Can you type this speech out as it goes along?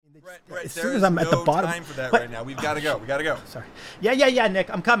Right. As soon as I'm at the bottom. Time for that What? right now. We've got to go. We got to go. Sorry. Yeah, Nick.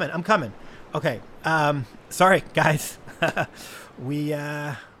 I'm coming. Okay. Sorry, guys. we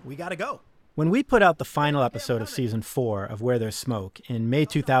got to go. When we put out the final episode of season 4 of Where There's Smoke in May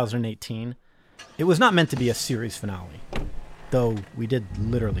 2018, it was not meant to be a series finale, though we did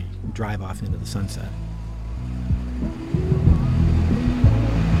literally drive off into the sunset.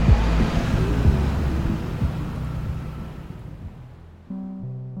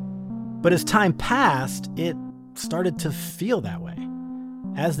 But as time passed, it started to feel that way.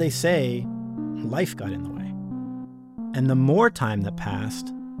 As they say, life got in the way. And the more time that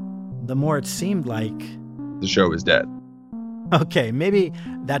passed, the more it seemed like the show is dead. Okay, maybe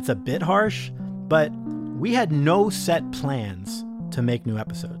that's a bit harsh, but we had no set plans to make new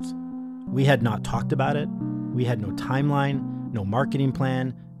episodes. We had not talked about it. We had no timeline, no marketing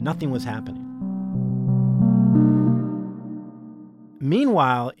plan. Nothing was happening.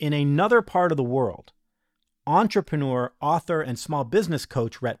 Meanwhile, in another part of the world, entrepreneur, author, and small business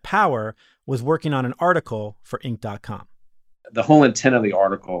coach Rhett Power was working on an article for Inc.com. The whole intent of the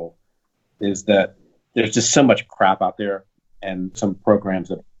article is that there's just so much crap out there and some programs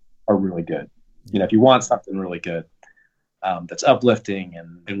that are really good. You know, if you want something really good, that's uplifting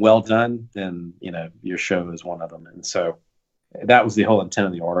and well done, then, you know, your show is one of them. And so that was the whole intent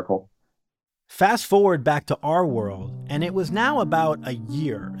of the article. Fast forward back to our world, and it was now about a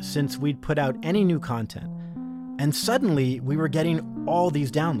year since we'd put out any new content. And suddenly we were getting all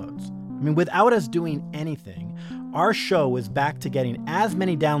these downloads. I mean, without us doing anything, our show was back to getting as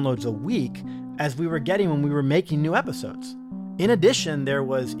many downloads a week as we were getting when we were making new episodes. In addition, there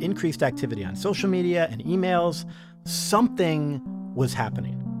was increased activity on social media and emails. Something was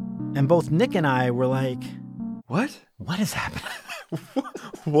happening. And both Nick and I were like, What? What is happening?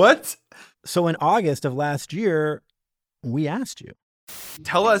 What? So in August of last year, we asked you.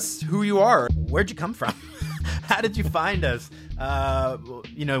 Tell us who you are. Where'd you come from? How did you find us?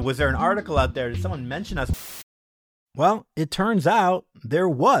 Was there an article out there? Did someone mention us? Well, it turns out there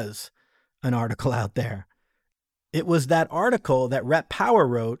was an article out there. It was that article that Rhett Power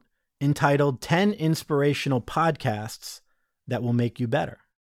wrote entitled 10 Inspirational Podcasts That Will Make You Better.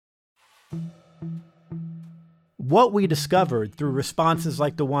 What we discovered through responses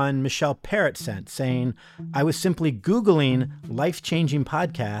like the one Michelle Parrott sent saying, I was simply Googling life-changing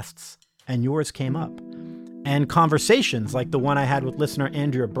podcasts and yours came up. And conversations like the one I had with listener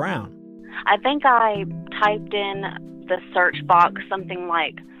Andrea Brown. I think I typed in the search box something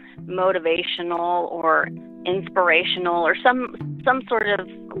like motivational or inspirational or some sort of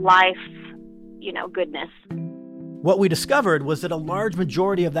life, goodness. What we discovered was that a large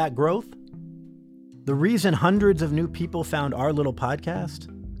majority of that growth, the reason hundreds of new people found our little podcast,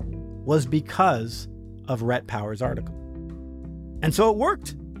 was because of Rhett Power's article. And so it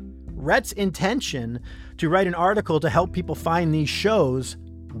worked. Rhett's intention to write an article to help people find these shows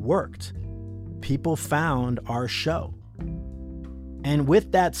worked. People found our show. And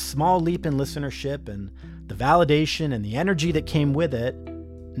with that small leap in listenership and the validation and the energy that came with it,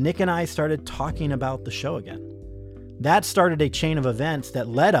 Nick and I started talking about the show again. That started a chain of events that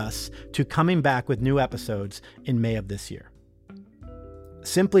led us to coming back with new episodes in May of this year.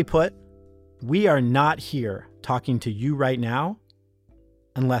 Simply put, we are not here talking to you right now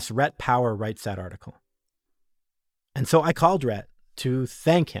unless Rhett Power writes that article. And so I called Rhett to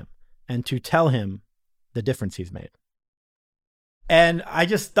thank him and to tell him the difference he's made. And I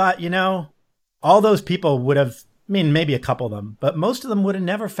just thought, all those people would have, maybe a couple of them, but most of them would have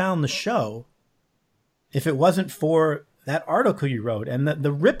never found the show if it wasn't for that article you wrote. And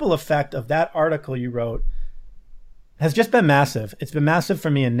the ripple effect of that article you wrote has just been massive. It's been massive for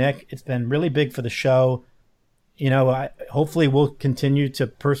me and Nick. It's been really big for the show. Hopefully we'll continue to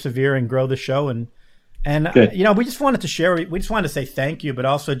persevere and grow the show. And we just wanted to share, we just wanted to say thank you, but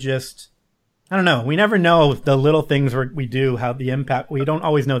also just, I don't know, we never know the little things we do, how the impact, we don't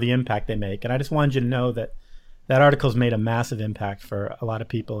always know the impact they make. And I just wanted you to know that that article's made a massive impact for a lot of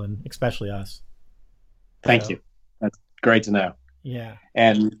people and especially us. Thank you. That's great to know. Yeah.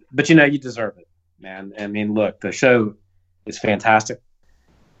 But you deserve it, man. Look, the show is fantastic.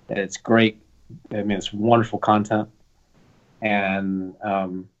 It's great. It's wonderful content. And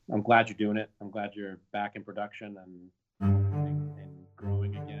I'm glad you're doing it. I'm glad you're back in production and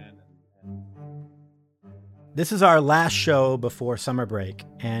growing again. This is our last show before summer break,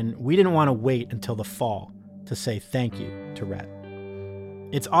 and we didn't want to wait until the fall to say thank you to Rhett.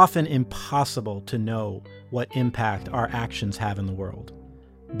 It's often impossible to know what impact our actions have in the world.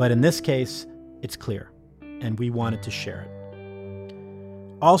 But in this case, it's clear, and we wanted to share it.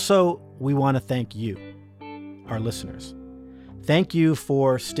 Also, we want to thank you, our listeners. Thank you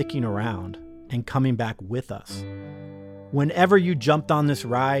for sticking around and coming back with us. Whenever you jumped on this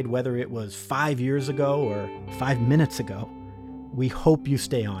ride, whether it was 5 years ago or 5 minutes ago, we hope you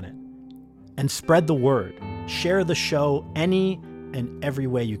stay on it. And spread the word. Share the show any and every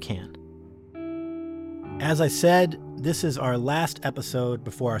way you can. As I said, this is our last episode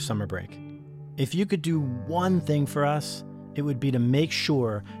before our summer break. If you could do one thing for us, it would be to make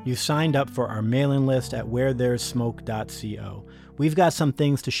sure you signed up for our mailing list at wherethere'ssmoke.co. We've got some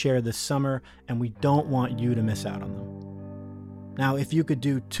things to share this summer, and we don't want you to miss out on them. Now, if you could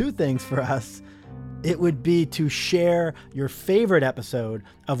do 2 things for us, it would be to share your favorite episode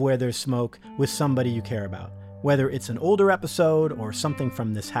of Where There's Smoke with somebody you care about. Whether it's an older episode or something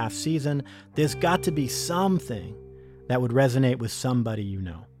from this half season, there's got to be something that would resonate with somebody you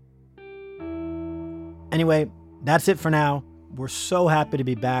know. Anyway, that's it for now. We're so happy to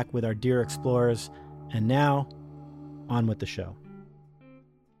be back with our dear explorers. And now, on with the show.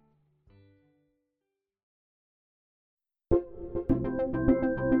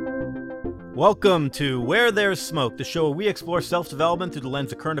 Welcome to Where There's Smoke, the show where we explore self-development through the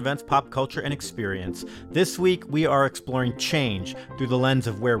lens of current events, pop culture, and experience. This week, we are exploring change through the lens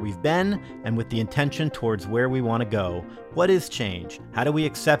of where we've been and with the intention towards where we want to go. What is change? How do we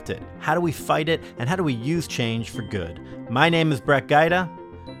accept it? How do we fight it? And how do we use change for good? My name is Brett Gaida.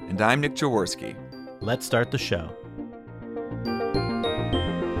 And I'm Nick Jaworski. Let's start the show.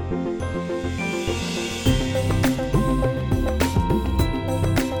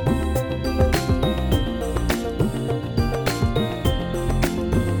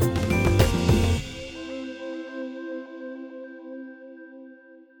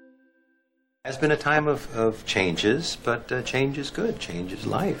 It's been a time of changes, but change is good. Change is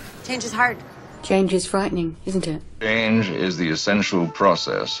life. Change is hard. Change is frightening, isn't it? Change is the essential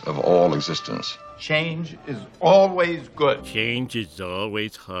process of all existence. Change is always good. Change is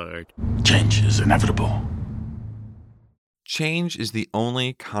always hard. Change is inevitable. Change is the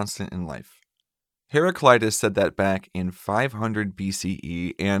only constant in life. Heraclitus said that back in 500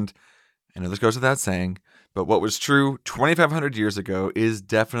 BCE, and I know this goes without saying, but what was true 2,500 years ago is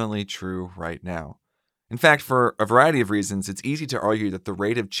definitely true right now. In fact, for a variety of reasons, it's easy to argue that the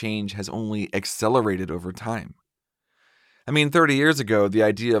rate of change has only accelerated over time. I mean, 30 years ago, the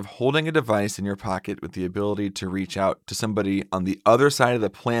idea of holding a device in your pocket with the ability to reach out to somebody on the other side of the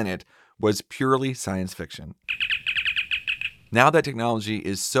planet was purely science fiction. Now that technology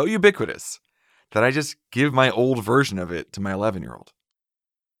is so ubiquitous that I just give my old version of it to my 11-year-old.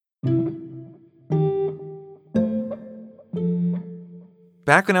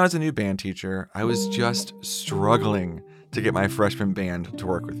 Back when I was a new band teacher, I was just struggling to get my freshman band to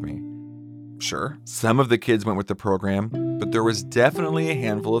work with me. Sure, some of the kids went with the program, but there was definitely a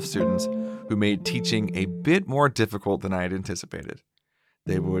handful of students who made teaching a bit more difficult than I had anticipated.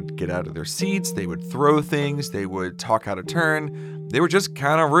 They would get out of their seats, they would throw things, they would talk out of turn. They were just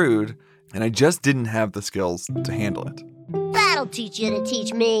kind of rude, and I just didn't have the skills to handle it. That'll teach you to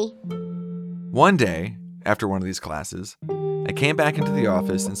teach me. One day, after one of these classes, I came back into the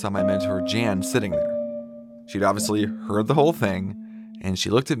office and saw my mentor, Jan, sitting there. She'd obviously heard the whole thing, and she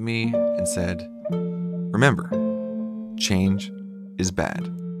looked at me and said, "Remember, change is bad."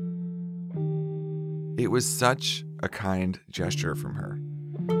 It was such a kind gesture from her.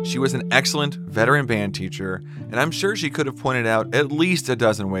 She was an excellent veteran band teacher, and I'm sure she could have pointed out at least a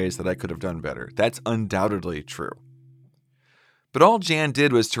dozen ways that I could have done better. That's undoubtedly true. But all Jan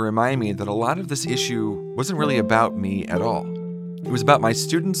did was to remind me that a lot of this issue wasn't really about me at all. It was about my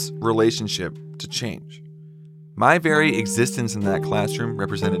students' relationship to change. My very existence in that classroom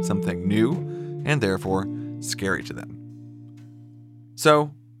represented something new and therefore scary to them.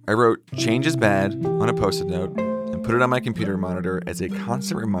 So I wrote "Change is bad" on a Post-it note and put it on my computer monitor as a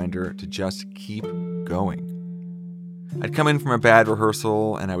constant reminder to just keep going. I'd come in from a bad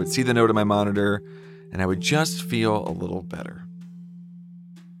rehearsal and I would see the note on my monitor and I would just feel a little better.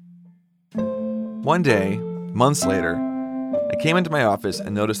 One day, months later, I came into my office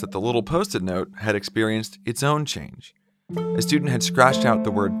and noticed that the little Post-it note had experienced its own change. A student had scratched out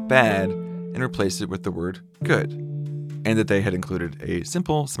the word "bad" and replaced it with the word "good," and that they had included a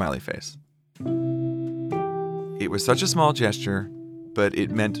simple smiley face. It was such a small gesture, but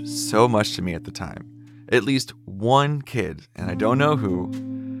it meant so much to me at the time. At least one kid, and I don't know who,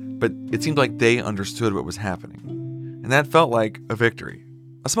 but it seemed like they understood what was happening. And that felt like a victory.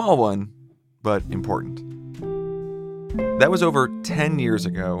 A small one, but important. That was over 10 years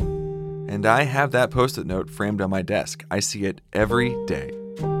ago, and I have that Post-it note framed on my desk. I see it every day.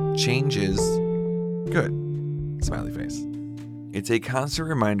 Change is good. Smiley face. It's a constant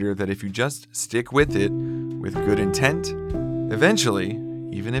reminder that if you just stick with it with good intent, Eventually,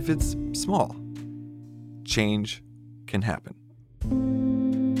 even if it's small, change can happen.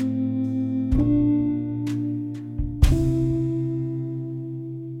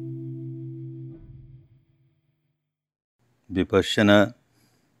 Vipassana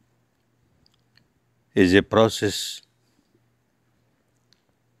is a process,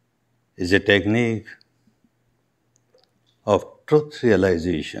 is a technique of truth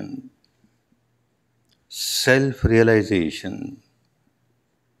realization, self-realization,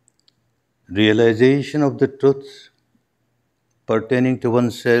 realization of the truth pertaining to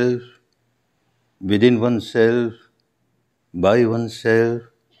oneself, within oneself, by oneself,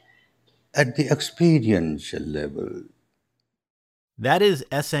 at the experiential level. That is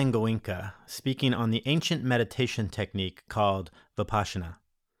S.N. Goenka speaking on the ancient meditation technique called Vipassana.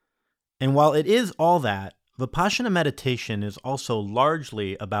 And while it is all that, Vipassana meditation is also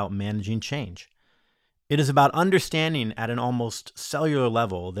largely about managing change. It is about understanding at an almost cellular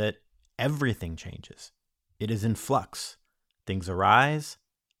level that everything changes. It is in flux. Things arise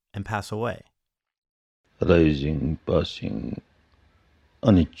and pass away. Rising, passing,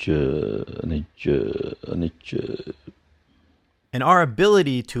 anicca, anicca, anicca. And our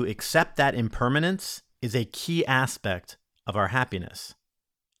ability to accept that impermanence is a key aspect of our happiness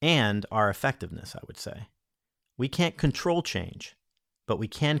and our effectiveness, I would say. We can't control change, but we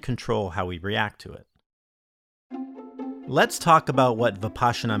can control how we react to it. Let's talk about what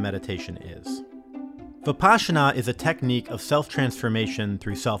Vipassana meditation is. Vipassana is a technique of self-transformation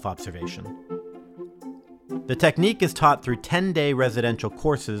through self-observation. The technique is taught through 10-day residential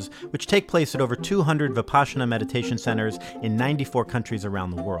courses, which take place at over 200 Vipassana meditation centers in 94 countries around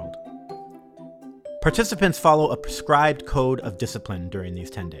the world. Participants follow a prescribed code of discipline during these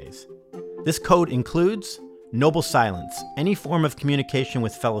 10 days. This code includes noble silence. Any form of communication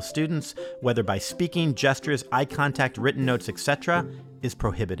with fellow students, whether by speaking, gestures, eye contact, written notes, etc., is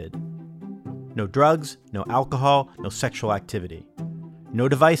prohibited. No drugs, no alcohol, no sexual activity. No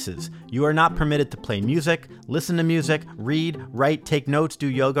devices. You are not permitted to play music, listen to music, read, write, take notes, do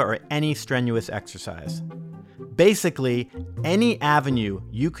yoga, or any strenuous exercise. Basically, any avenue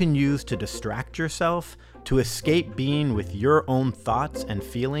you can use to distract yourself, to escape being with your own thoughts and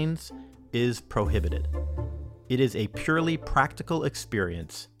feelings, is prohibited. It is a purely practical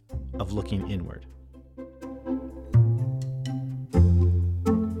experience of looking inward.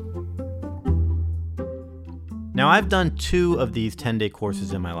 Now, I've done 2 of these 10-day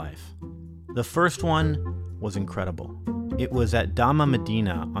courses in my life. The first one was incredible. It was at Dhamma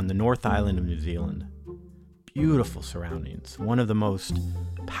Medina on the North Island of New Zealand. Beautiful surroundings, one of the most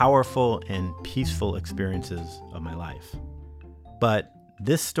powerful and peaceful experiences of my life. But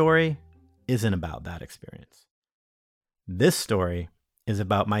this story isn't about that experience. This story is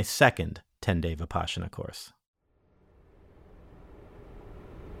about my second 10-day Vipassana course.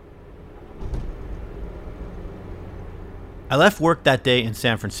 I left work that day in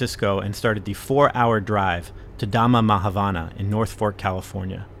San Francisco and started the 4-hour drive to Dhamma Mahavana in North Fork,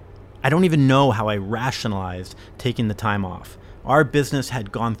 California. I don't even know how I rationalized taking the time off. Our business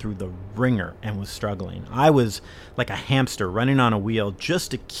had gone through the ringer and was struggling. I was like a hamster running on a wheel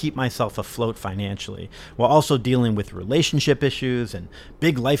just to keep myself afloat financially, while also dealing with relationship issues and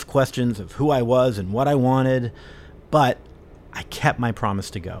big life questions of who I was and what I wanted. But I kept my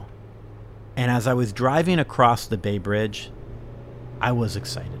promise to go. And as I was driving across the Bay Bridge, I was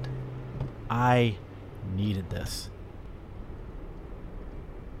excited. I needed this.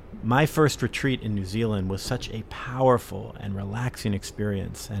 My first retreat in New Zealand was such a powerful and relaxing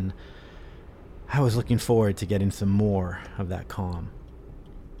experience, and I was looking forward to getting some more of that calm.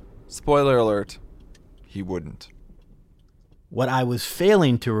 Spoiler alert, he wouldn't. What I was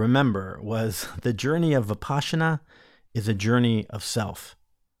failing to remember was the journey of Vipassana is a journey of self.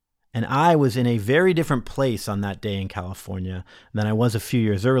 And I was in a very different place on that day in California than I was a few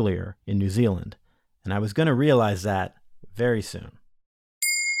years earlier in New Zealand. And I was going to realize that very soon.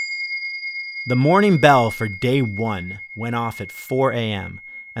 The morning bell for day 1 went off at 4 a.m.,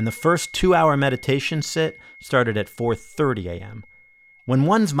 and the first 2-hour meditation sit started at 4:30 a.m. When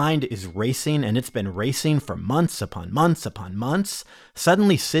one's mind is racing, and it's been racing for months upon months upon months,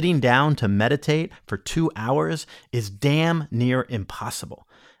 suddenly sitting down to meditate for 2 hours is damn near impossible.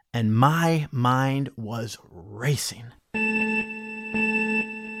 And my mind was racing.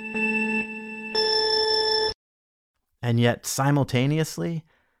 And yet, simultaneously,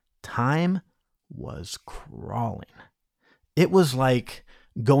 time was crawling. It was like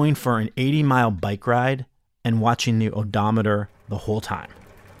going for an 80-mile bike ride and watching the odometer the whole time.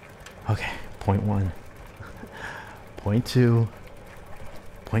 Okay, 0.1, 0.2,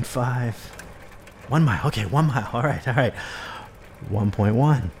 0.5, 1 mile. Okay, 1 mile. All right.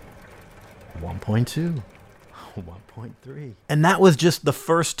 1.1, 1.2, 1.3. And that was just the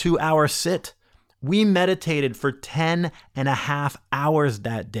first 2-hour sit. We meditated for 10 and a half hours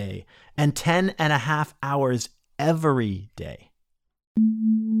that day, and 10 and a half hours every day.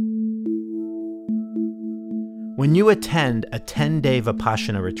 When you attend a 10-day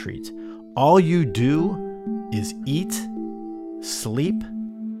Vipassana retreat, all you do is eat, sleep,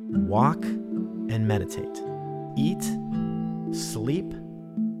 walk, and meditate. Eat, sleep,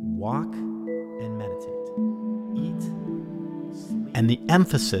 walk, and meditate. Eat, sleep. And the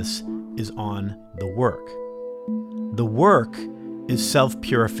emphasis is on the work. The work is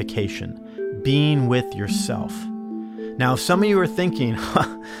self-purification, being with yourself. Now, if some of you are thinking,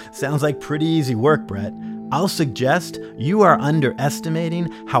 sounds like pretty easy work, Brett, I'll suggest you are underestimating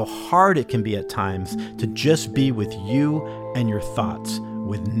how hard it can be at times to just be with you and your thoughts,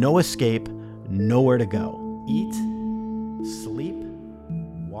 with no escape, nowhere to go. Eat, sleep,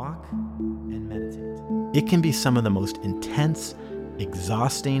 walk, and meditate. It can be some of the most intense,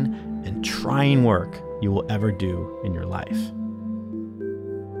 exhausting, and trying work you will ever do in your life.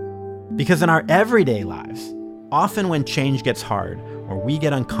 Because in our everyday lives, often when change gets hard or we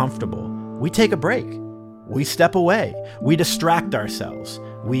get uncomfortable, we take a break. We step away. We distract ourselves.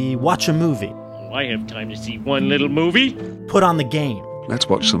 We watch a movie. Oh, I have time to see one little movie. Put on the game. Let's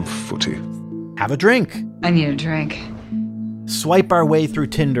watch some footy. Have a drink. I need a drink. Swipe our way through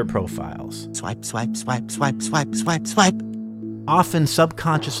Tinder profiles. Swipe, swipe, swipe, swipe, swipe, swipe, swipe. Often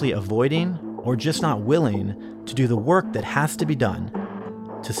subconsciously avoiding or just not willing to do the work that has to be done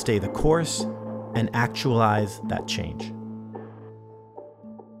to stay the course and actualize that change.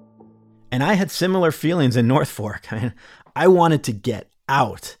 And I had similar feelings in North Fork. I wanted to get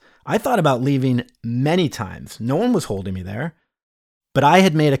out. I thought about leaving many times. No one was holding me there. But I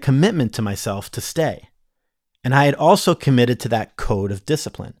had made a commitment to myself to stay. And I had also committed to that code of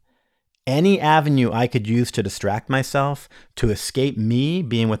discipline. Any avenue I could use to distract myself, to escape me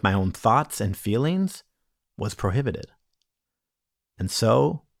being with my own thoughts and feelings, was prohibited. And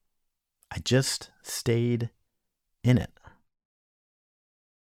so I just stayed in it.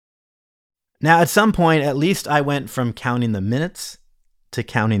 Now, at some point, at least I went from counting the minutes to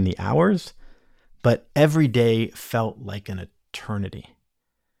counting the hours, but every day felt like an eternity.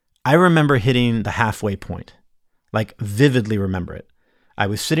 I remember hitting the halfway point, like vividly remember it. I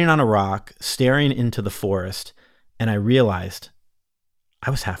was sitting on a rock, staring into the forest, and I realized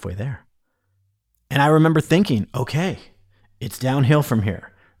I was halfway there. And I remember thinking, okay, it's downhill from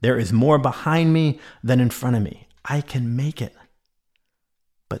here. There is more behind me than in front of me. I can make it.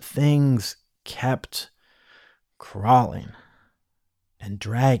 But things kept crawling and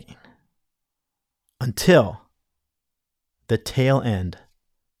dragging until the tail end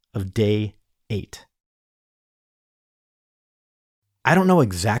of day 8. I don't know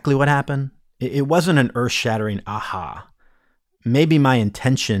exactly what happened. It wasn't an earth-shattering aha. Maybe my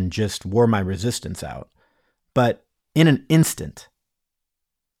intention just wore my resistance out. But in an instant,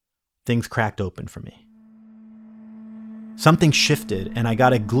 things cracked open for me. Something shifted, and I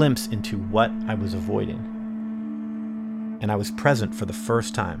got a glimpse into what I was avoiding. And I was present for the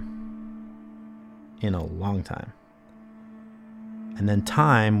first time in a long time. And then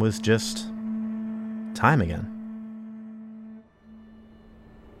time was just time again.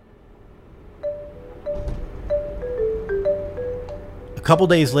 A couple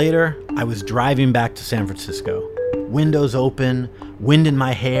days later, I was driving back to San Francisco. Windows open, wind in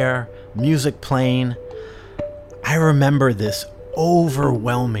my hair, music playing. I remember this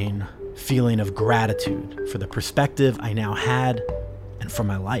overwhelming feeling of gratitude for the perspective I now had and for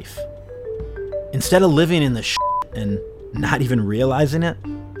my life. Instead of living in the shit and not even realizing it,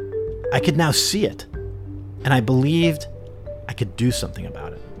 I could now see it, and I believed I could do something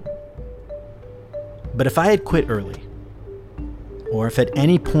about it. But if I had quit early, or if at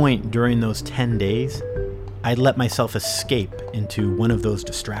any point during those 10 days, I'd let myself escape into one of those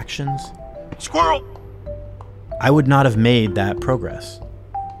distractions, Squirrel! I would not have made that progress.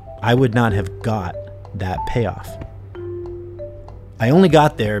 I would not have got that payoff. I only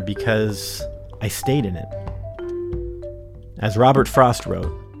got there because I stayed in it. As Robert Frost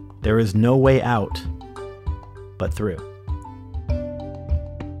wrote, there is no way out but through.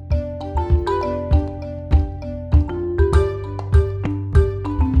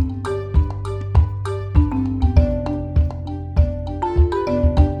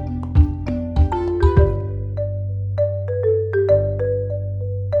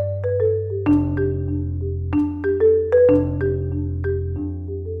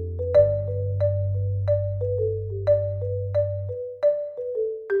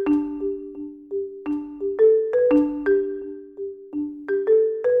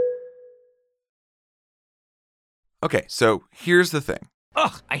 Okay, so here's the thing.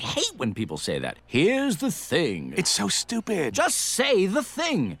 Ugh, I hate when people say that. Here's the thing. It's so stupid. Just say the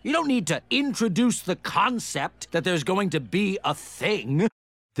thing. You don't need to introduce the concept that there's going to be a thing.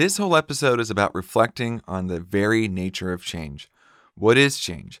 This whole episode is about reflecting on the very nature of change. What is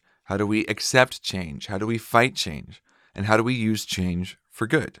change? How do we accept change? How do we fight change? And how do we use change for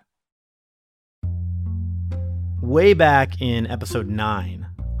good? Way back in episode 9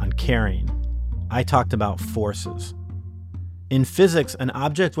 on caring, I talked about forces. In physics, an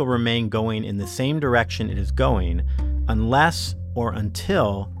object will remain going in the same direction it is going unless or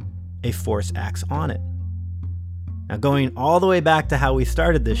until a force acts on it. Now, going all the way back to how we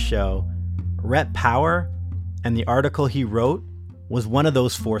started this show, Rhett Power and the article he wrote was one of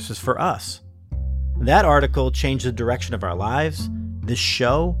those forces for us. That article changed the direction of our lives, this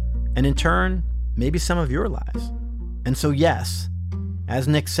show, and in turn, maybe some of your lives. And so yes, as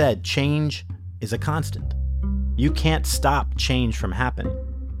Nick said, change is a constant. You can't stop change from happening.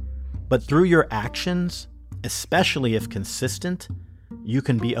 But through your actions, especially if consistent, you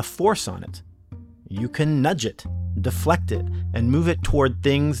can be a force on it. You can nudge it, deflect it, and move it toward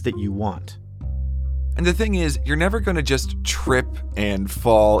things that you want. And the thing is, you're never going to just trip and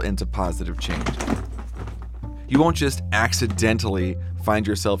fall into positive change. You won't just accidentally find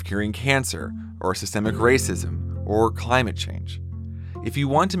yourself curing cancer or systemic racism or climate change. If you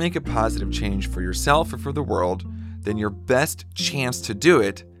want to make a positive change for yourself or for the world, then your best chance to do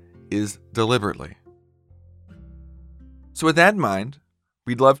it is deliberately. So with that in mind,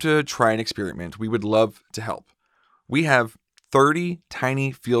 we'd love to try an experiment. We would love to help. We have 30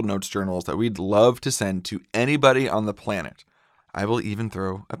 tiny field notes journals that we'd love to send to anybody on the planet. I will even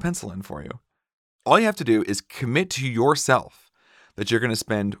throw a pencil in for you. All you have to do is commit to yourself that you're going to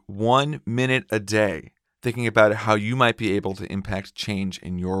spend 1 minute a day thinking about how you might be able to impact change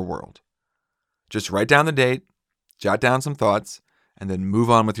in your world. Just write down the date, jot down some thoughts, and then move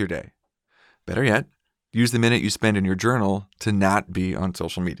on with your day. Better yet, use the minute you spend in your journal to not be on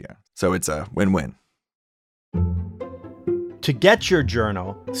social media. So it's a win-win. To get your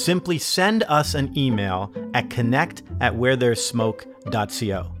journal, simply send us an email at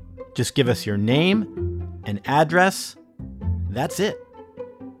connect@wherethere'ssmoke.co. Just give us your name and address. That's it.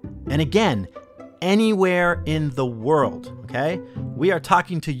 And again, anywhere in the world, okay? We are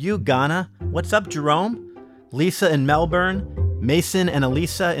talking to you, Ghana. What's up, Jerome? Lisa in Melbourne, Mason and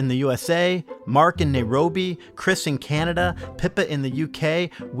Elisa in the USA, Mark in Nairobi, Chris in Canada, Pippa in the UK.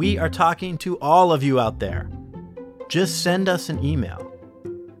 We are talking to all of you out there. Just send us an email,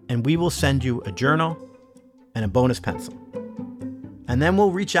 and we will send you a journal and a bonus pencil. And then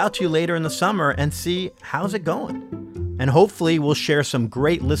we'll reach out to you later in the summer and see how's it going. And hopefully we'll share some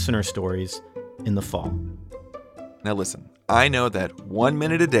great listener stories in the fall. Now listen, I know that 1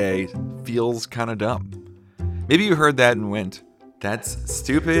 minute a day feels kind of dumb. Maybe you heard that and went, that's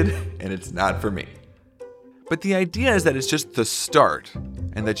stupid and it's not for me. But the idea is that it's just the start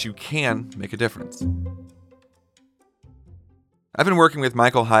and that you can make a difference. I've been working with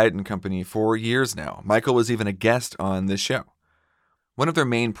Michael Hyatt and Company for years now. Michael was even a guest on this show. One of their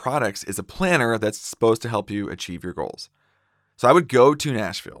main products is a planner that's supposed to help you achieve your goals. So I would go to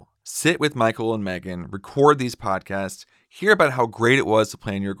Nashville, sit with Michael and Megan, record these podcasts, hear about how great it was to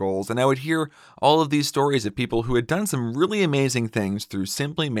plan your goals, and I would hear all of these stories of people who had done some really amazing things through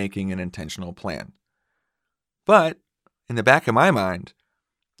simply making an intentional plan. But in the back of my mind,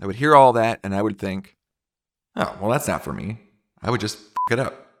 I would hear all that and I would think, oh, well, that's not for me. I would just f*** it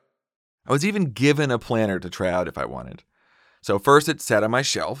up. I was even given a planner to try out if I wanted. So first it sat on my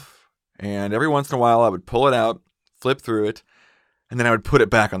shelf, and every once in a while I would pull it out, flip through it, and then I would put it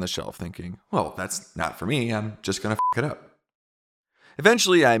back on the shelf thinking, well, that's not for me. I'm just going to f*** it up.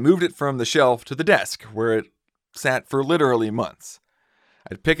 Eventually I moved it from the shelf to the desk where it sat for literally months.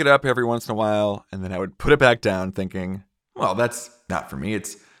 I'd pick it up every once in a while, and then I would put it back down thinking, well, that's not for me.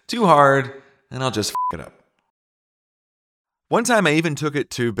 It's too hard, and I'll just f*** it up. One time I even took it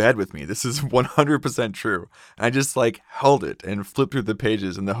to bed with me. This is 100% true. I just held it and flipped through the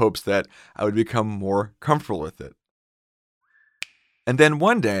pages in the hopes that I would become more comfortable with it. And then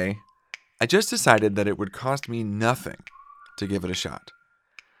one day, I just decided that it would cost me nothing to give it a shot.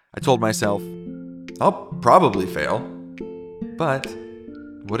 I told myself, I'll probably fail, but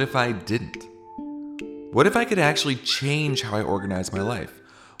what if I didn't? What if I could actually change how I organize my life?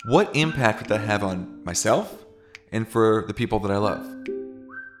 What impact would that have on myself and for the people that I love?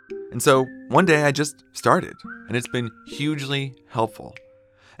 And so one day I just started, and it's been hugely helpful.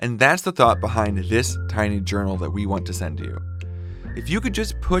 And that's the thought behind this tiny journal that we want to send to you. If you could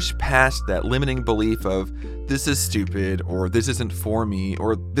just push past that limiting belief of this is stupid, or this isn't for me,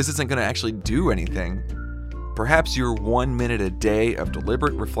 or this isn't going to actually do anything, Perhaps your 1 minute a day of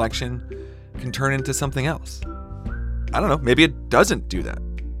deliberate reflection can turn into something else. I don't know, maybe it doesn't do that.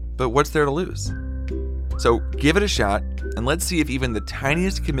 But what's there to lose? So give it a shot, and let's see if even the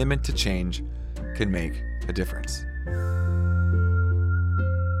tiniest commitment to change can make a difference.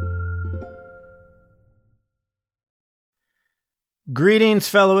 Greetings,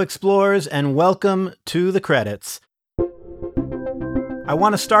 fellow explorers, and welcome to the credits. I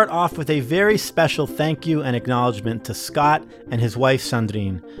want to start off with a very special thank you and acknowledgement to Scott and his wife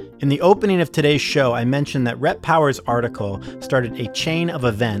Sandrine. In the opening of today's show, I mentioned that Rhett Power's article started a chain of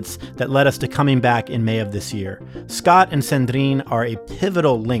events that led us to coming back in May of this year. Scott and Sandrine are a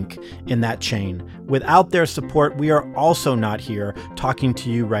pivotal link in that chain. Without their support, we are also not here talking to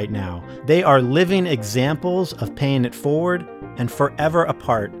you right now. They are living examples of paying it forward and forever a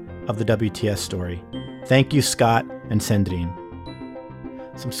part of the WTS story. Thank you, Scott and Sandrine.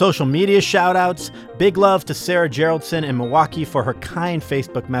 Some social media shout-outs. Big love to Sarah Geraldson in Milwaukee for her kind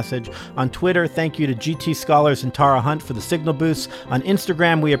Facebook message. On Twitter, thank you to GT Scholars and Tara Hunt for the signal boosts. On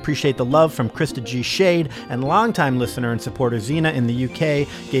Instagram, we appreciate the love from Krista G. Shade, and longtime listener and supporter Zena in the UK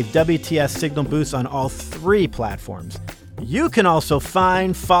gave WTS signal boosts on all 3 platforms. You can also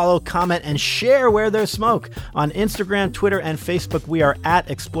find, follow, comment, and share Where There's Smoke. On Instagram, Twitter, and Facebook, we are at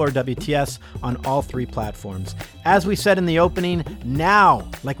ExploreWTS on all 3 platforms. As we said in the opening, now,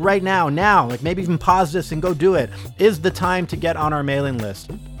 like right now, like maybe even pause this and go do it, is the time to get on our mailing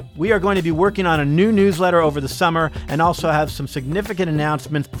list. We are going to be working on a new newsletter over the summer and also have some significant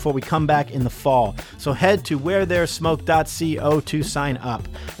announcements before we come back in the fall. So head to wherethere'ssmoke.co to sign up.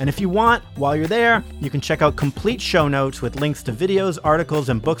 And if you want, while you're there, you can check out complete show notes with links to videos, articles,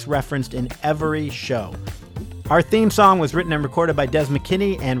 and books referenced in every show. Our theme song was written and recorded by Des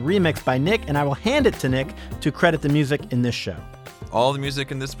McKinney and remixed by Nick, and I will hand it to Nick to credit the music in this show. All the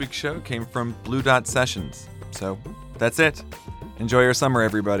music in this week's show came from Blue Dot Sessions. So that's it. Enjoy your summer,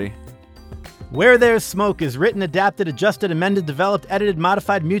 everybody. Where There's Smoke is written, adapted, adjusted, amended, developed, edited,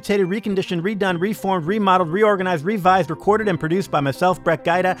 modified, mutated, reconditioned, redone, reformed, remodeled, reorganized, revised, recorded, and produced by myself, Brett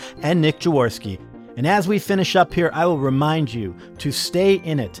Gaida, and Nick Jaworski. And as we finish up here, I will remind you to stay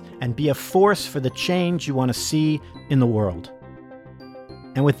in it and be a force for the change you want to see in the world.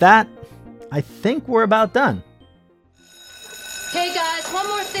 And with that, I think we're about done. Hey guys, one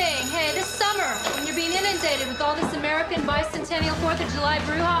more thing. Hey, this summer, when you're being inundated with all this American bicentennial 4th of July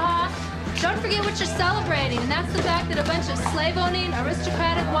brouhaha, don't forget what you're celebrating, and that's the fact that a bunch of slave-owning,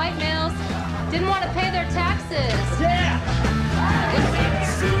 aristocratic white males didn't want to pay their taxes. Yeah!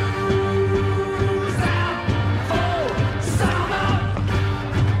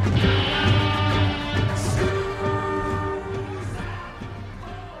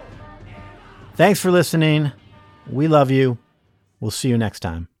 Thanks for listening. We love you. We'll see you next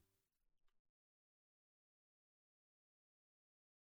time.